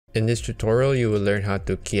In this tutorial, you will learn how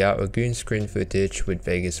to key out a green screen footage with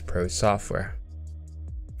Vegas Pro software.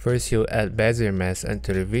 First, you'll add Bezier mask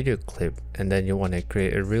onto the video clip, and then you want to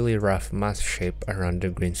create a really rough mask shape around the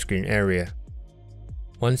green screen area.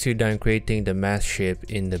 Once you're done creating the mask shape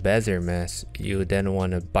in the Bezier mask, you then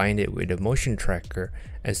want to bind it with a motion tracker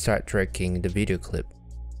and start tracking the video clip.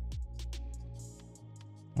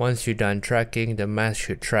 Once you're done tracking, the mask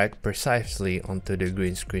should track precisely onto the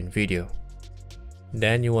green screen video.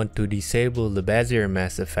 Then you want to disable the Bezier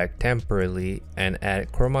mask effect temporarily and add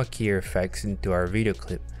chroma key effects into our video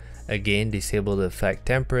clip. Again, disable the effect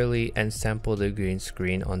temporarily and sample the green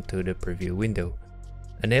screen onto the preview window.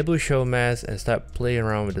 Enable show mask and start playing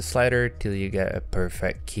around with the slider till you get a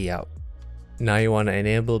perfect key out. Now you want to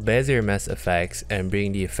enable Bezier mask effects and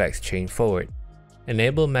bring the effects chain forward.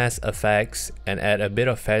 Enable mask effects and add a bit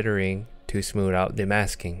of feathering to smooth out the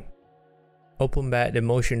masking. Open back the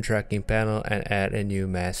motion tracking panel and add a new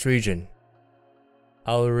mask region.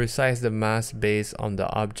 I will resize the mask based on the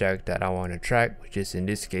object that I want to track, which is in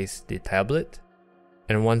this case the tablet.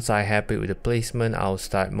 And once I'm happy with the placement, I'll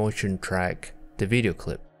start motion track the video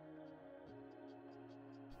clip.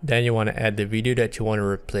 Then you want to add the video that you want to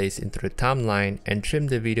replace into the timeline and trim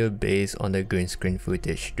the video based on the green screen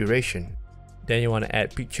footage duration. Then you want to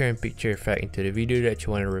add picture-in-picture effect into the video that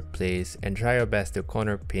you want to replace and try your best to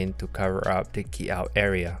corner pin to cover up the key out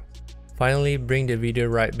area. Finally, bring the video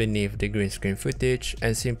right beneath the green screen footage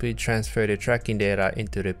and simply transfer the tracking data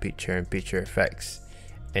into the picture-in-picture effects,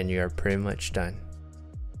 and you are pretty much done.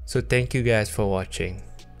 So thank you guys for watching.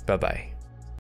 Bye bye.